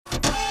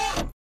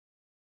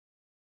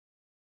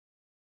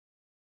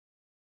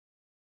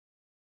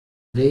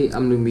Today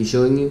I'm going to be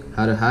showing you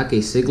how to hack a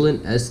Siglent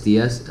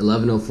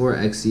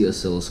SDS1104X-E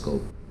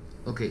oscilloscope.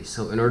 Okay,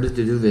 so in order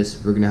to do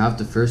this, we're going to have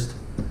to first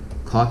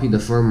copy the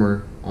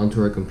firmware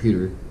onto our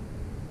computer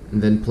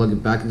and then plug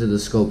it back into the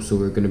scope so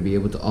we're going to be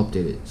able to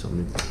update it. So I'm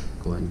going to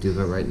go ahead and do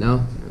that right now.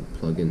 I'm going to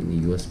plug in the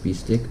USB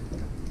stick.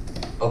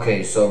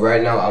 Okay, so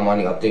right now I'm on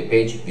the update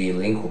page. The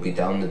link will be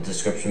down in the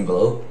description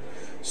below.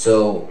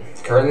 So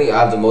currently I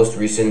have the most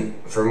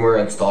recent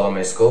firmware installed on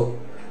my scope.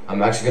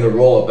 I'm actually going to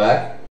roll it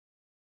back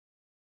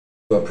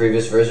a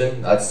previous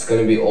version that's going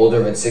to be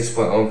older than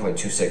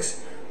 6.1.26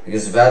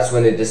 because that's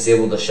when they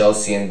disabled the shell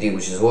CMD,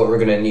 which is what we're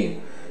going to need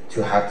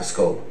to hack the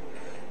scope.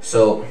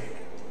 So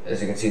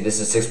as you can see, this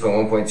is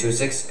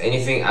 6.1.26.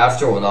 anything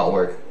after will not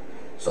work.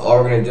 So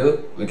all we're going to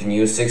do, we can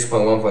use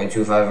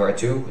 6.1.25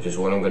 R2, which is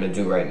what I'm going to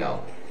do right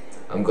now.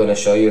 I'm going to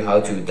show you how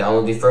to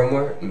download the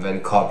firmware and then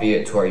copy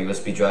it to our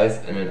USB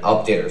drive and then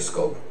update our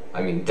scope,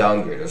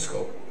 downgrade our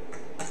scope.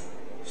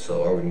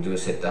 So all we're going to do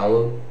is hit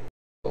download,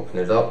 open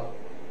it up.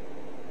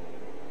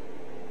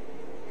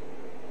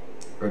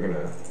 We're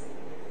gonna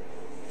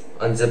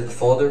unzip the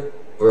folder.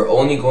 We're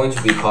only going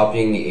to be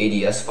copying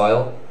the ADS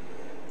file,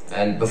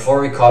 and before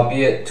we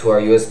copy it to our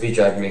USB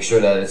drive, make sure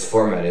that it's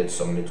formatted.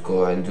 So I'm going to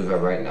go ahead and do that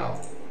right now.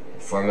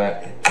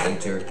 Format,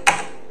 enter.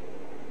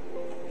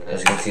 As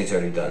you can see, it's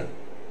already done.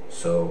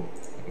 So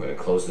I'm going to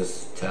close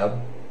this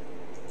tab,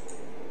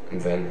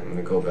 and then I'm going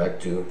to go back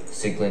to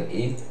Siglent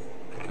E.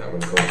 Now we're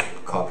going to go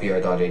copy our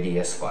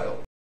 .ads file.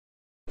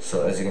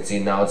 So as you can see,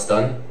 now it's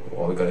done.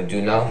 What we got to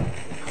do now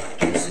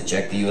is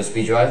eject the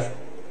USB drive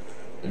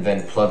and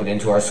then plug it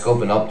into our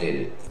scope and update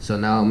it. So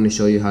now I'm going to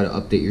show you how to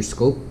update your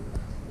scope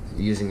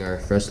using our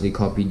freshly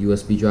copied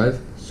USB drive.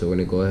 So we're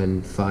going to go ahead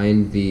and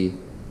find the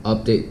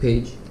update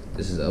page.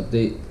 This is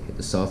update. Hit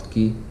the soft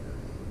key,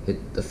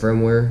 hit the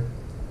firmware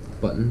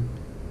button.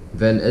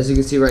 Then as you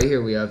can see right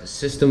here, we have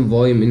system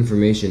volume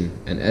information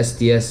and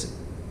SDS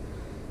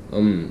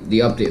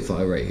the update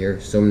file right here.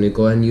 So I'm going to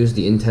go ahead and use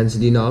the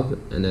intensity knob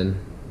and then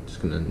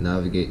just going to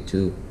navigate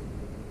to,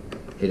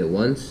 hit it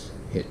once,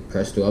 hit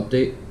press to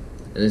update,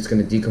 and it's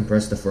going to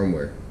decompress the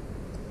firmware.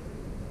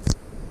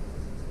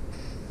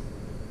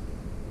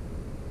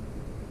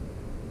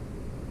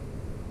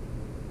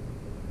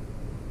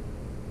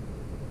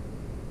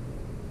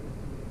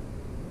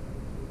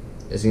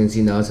 As you can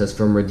see, now it says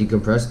firmware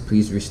decompressed,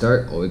 please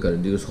restart. All we got to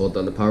do is hold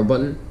down the power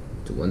button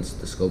to, once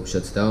the scope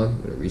shuts down,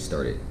 I'm going to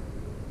restart it.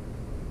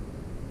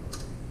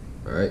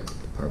 Alright,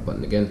 power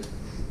button again.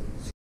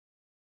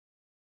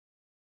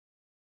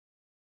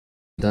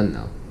 Done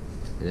now.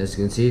 And as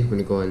you can see, we're going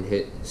to go ahead and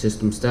hit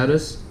system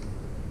status,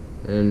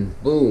 and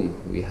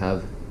boom, we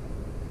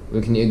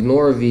can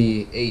ignore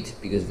the 8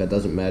 because that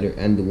doesn't matter,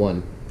 and the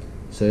 1.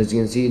 So as you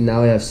can see,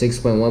 now we have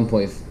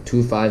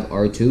 6.1.25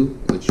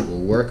 R2, which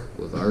will work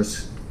with our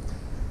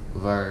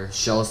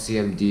shell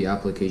CMD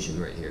application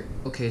right here.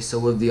 Okay, so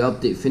with the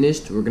update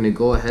finished, we're going to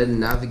go ahead and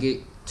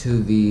navigate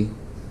to the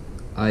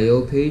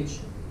IO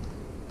page,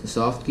 the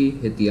soft key,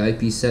 hit the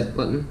IP set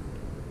button.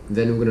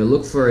 Then we're going to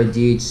look for our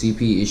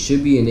DHCP. It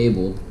should be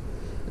enabled.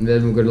 And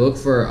then we're going to look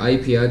for our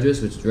IP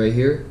address, which is right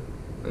here.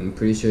 I'm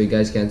pretty sure you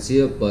guys can't see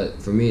it, but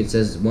for me it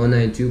says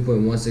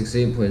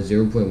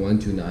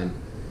 192.168.0.129.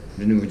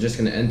 Then we're just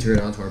going to enter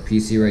it onto our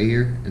PC right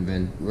here, and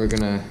then we're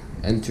going to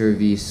enter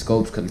the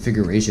scope's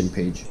configuration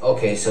page.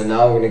 Okay, so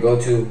now we're going to go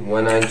to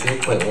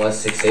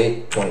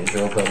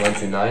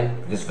 192.168.0.129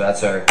 because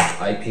that's our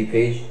IP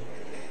page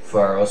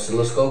for our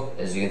oscilloscope.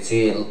 As you can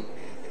see, it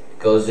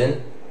goes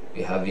in.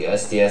 We have the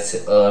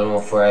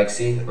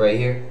SDS1104X-E right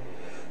here.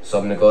 So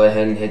I'm going to go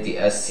ahead and hit the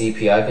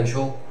SCPI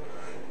control.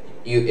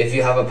 If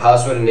you have a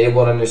password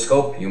enabled on your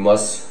scope, you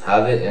must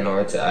have it in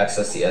order to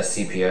access the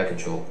SCPI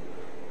control.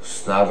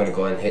 So now I'm going to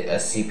go ahead and hit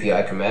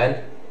SCPI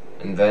command,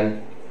 and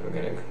then we're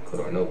going to go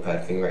to our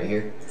notepad thing right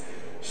here.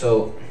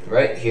 So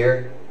right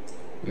here,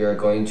 we are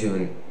going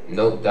to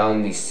note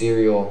down the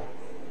serial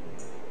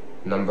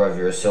number of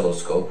your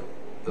oscilloscope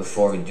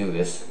before we do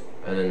this.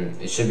 And then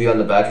it should be on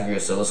the back of your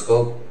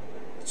oscilloscope.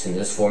 It's in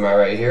this format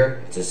right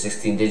here. It's a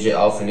 16-digit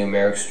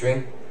alphanumeric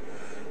string.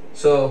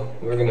 So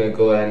we're gonna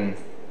go ahead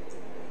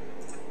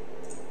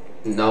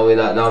and now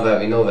that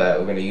we know that,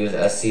 we're gonna use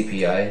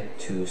SCPI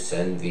to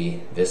send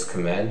this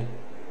command.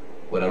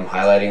 What I'm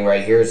highlighting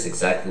right here is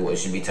exactly what you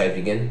should be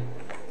typing in.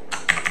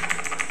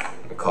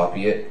 I'm gonna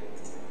copy it,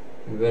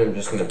 and then I'm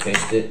just gonna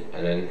paste it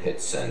and then hit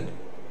send.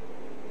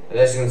 And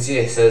as you can see,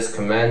 it says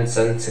command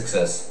send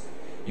success.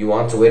 You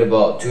want to wait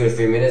about 2 to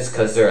 3 minutes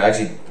because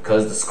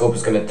the scope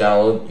is going to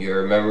download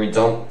your memory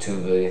dump to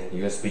the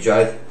USB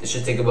drive. It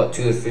should take about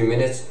 2 to 3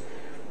 minutes.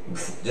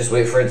 Just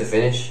wait for it to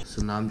finish.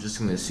 So now I'm just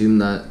going to assume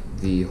that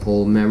the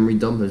whole memory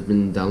dump has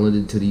been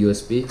downloaded to the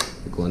USB.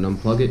 We're going to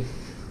unplug it,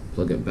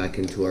 plug it back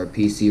into our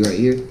PC right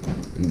here,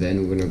 and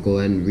then we're going to go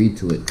ahead and read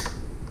to it.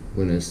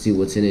 We're going to see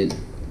what's in it.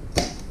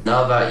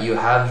 Now that you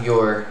have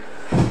your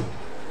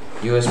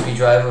USB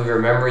drive with your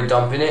memory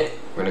dump in it,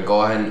 we're going to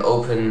go ahead and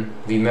open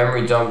the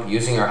memory dump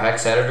using our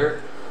hex editor.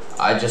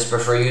 I just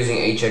prefer using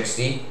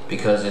HXD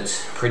because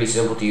it's pretty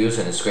simple to use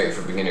and it's great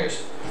for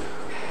beginners.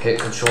 hit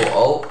Control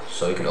Alt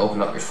so you can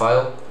open up your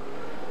file,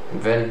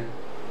 and then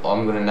all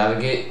I'm going to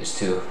navigate is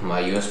to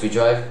my USB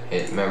drive,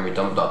 hit memory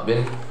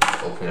dump.bin,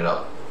 open it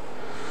up.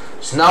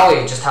 So now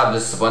we just have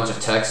this bunch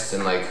of text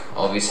and like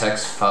all these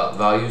hex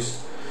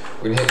values.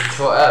 We're going to hit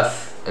Control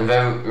F, and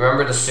then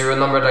remember the serial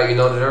number that you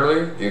noted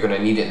earlier? You're going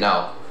to need it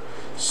now.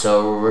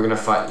 So you're going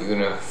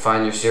to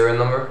find your serial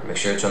number, make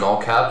sure it's in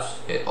all caps,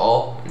 hit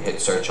all, and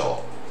hit search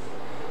all.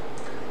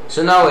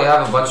 So now we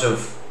have a bunch of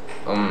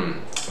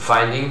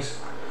findings.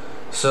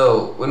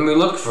 So when we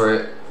look for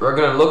it, we're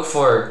going to look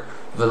for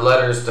the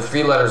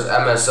three letters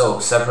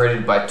MSO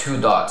separated by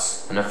 2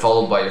 dots and then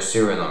followed by your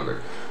serial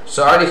number.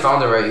 So I already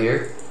found it right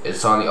here.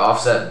 It's on the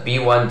offset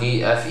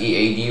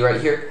B1DFEAD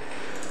right here.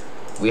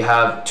 We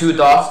have 2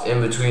 dots in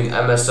between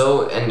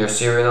MSO and your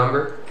serial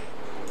number.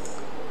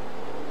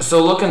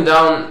 So looking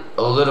down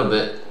a little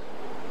bit,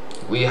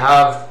 we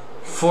have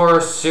 4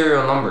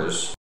 serial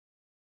numbers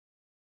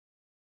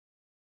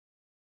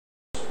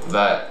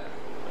that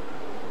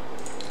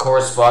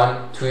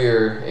correspond to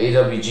your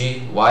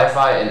AWG,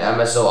 Wi-Fi, and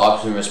MSO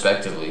option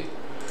respectively.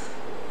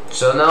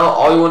 So now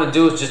all you want to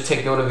do is just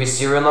take note of these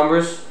serial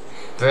numbers.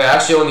 There are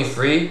actually only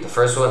 3. The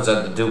first one's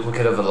the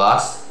duplicate of the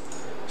last.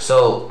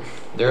 So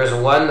there is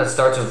one that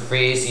starts with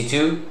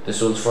 3AC2.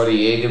 This one's for the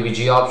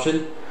AWG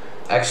option.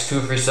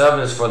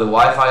 X237 is for the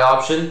Wi-Fi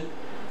option,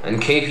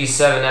 and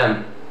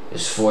KP7M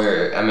is for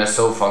your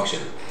MSO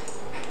function.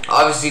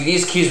 Obviously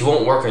these keys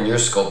won't work on your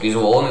scope. These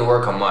will only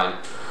work on mine,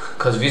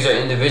 because these are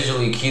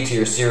individually keyed to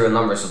your serial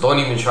number, so don't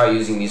even try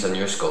using these on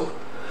your scope.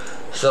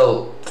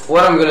 So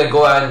what I'm going to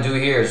go ahead and do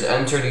here is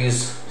enter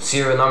these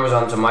serial numbers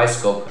onto my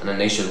scope, and then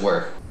they should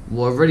work.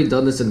 Well, I've already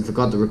done this and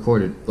forgot to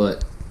record it,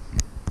 but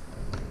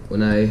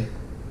when I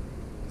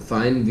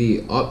find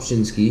the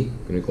options key,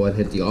 I'm going to go ahead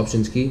and hit the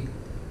options key.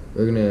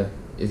 We're going to,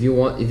 if you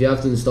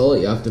have to install it,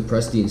 you have to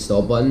press the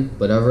install button,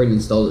 but I've already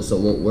installed it so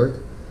it won't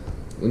work.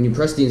 When you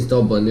press the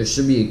install button, there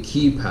should be a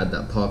keypad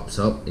that pops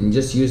up, and you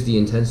just use the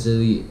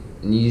intensity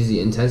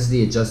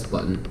adjust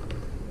button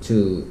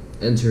to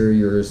enter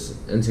your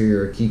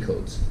key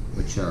codes,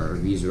 which are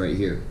these right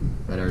here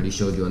that I already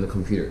showed you on the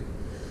computer.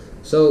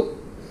 So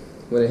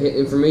when I hit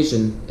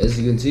information, as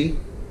you can see,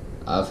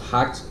 I've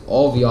hacked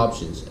all the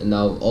options, and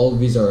now all of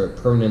these are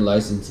permanent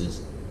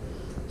licenses.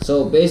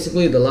 So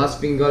basically the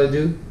last thing you gotta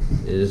do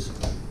is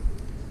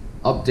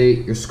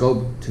update your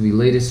scope to the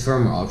latest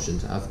firmware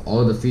options, have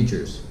all the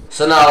features.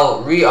 So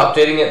now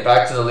re-updating it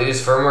back to the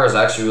latest firmware is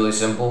actually really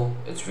simple.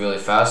 It's really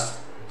fast.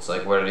 It's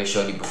like what I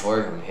showed you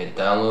before. I'm gonna hit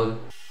download,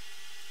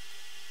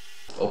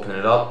 open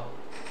it up,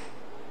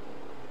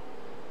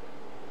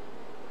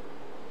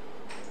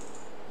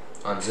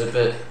 unzip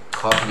it,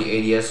 copy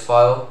the ADS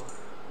file.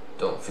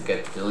 Don't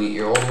forget to delete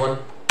your old one.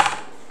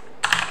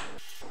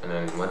 And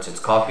then once it's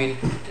copied,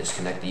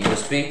 disconnect the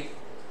USB,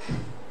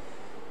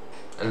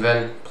 and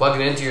then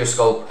plug it into your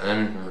scope and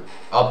then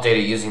update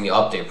it using the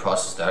update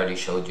process that I already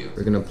showed you.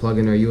 We're gonna plug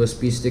in our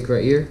USB stick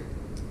right here.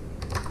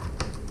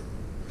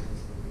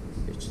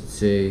 It should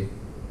say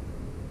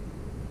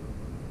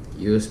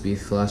USB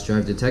flash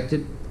drive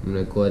detected. I'm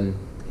gonna go ahead and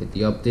hit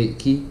the update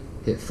key,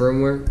 hit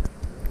firmware,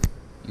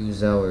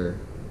 use our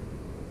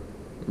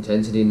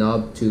intensity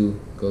knob to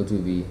go to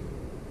the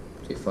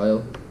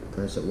file,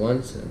 press it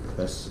once, and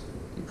press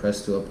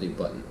to update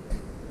button.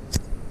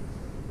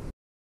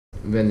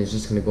 And then it's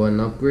just going to go ahead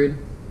and upgrade.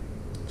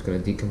 It's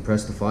going to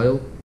decompress the file,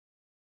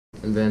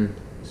 and then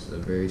this is a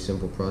very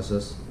simple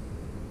process.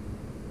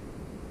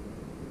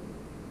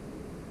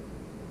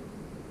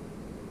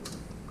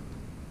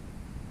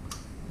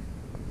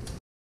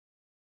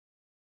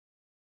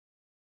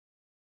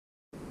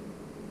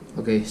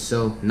 Okay,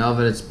 so now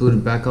that it's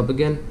booted back up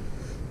again,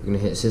 you're going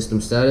to hit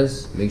system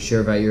status, make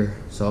sure that your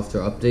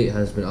software update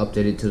has been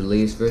updated to the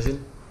latest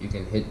version. You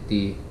can hit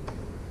the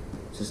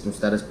system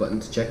status button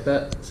to check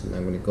that. So now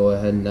I'm going to go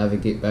ahead and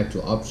navigate back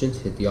to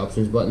options, hit the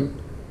options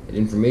button, hit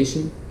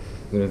information.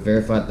 I'm going to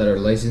verify that our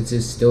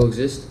licenses still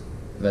exist,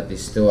 that they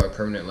still are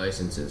permanent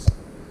licenses.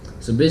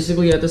 So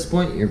basically at this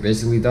point, you're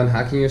basically done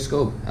hacking your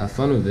scope. Have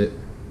fun with it.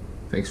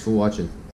 Thanks for watching.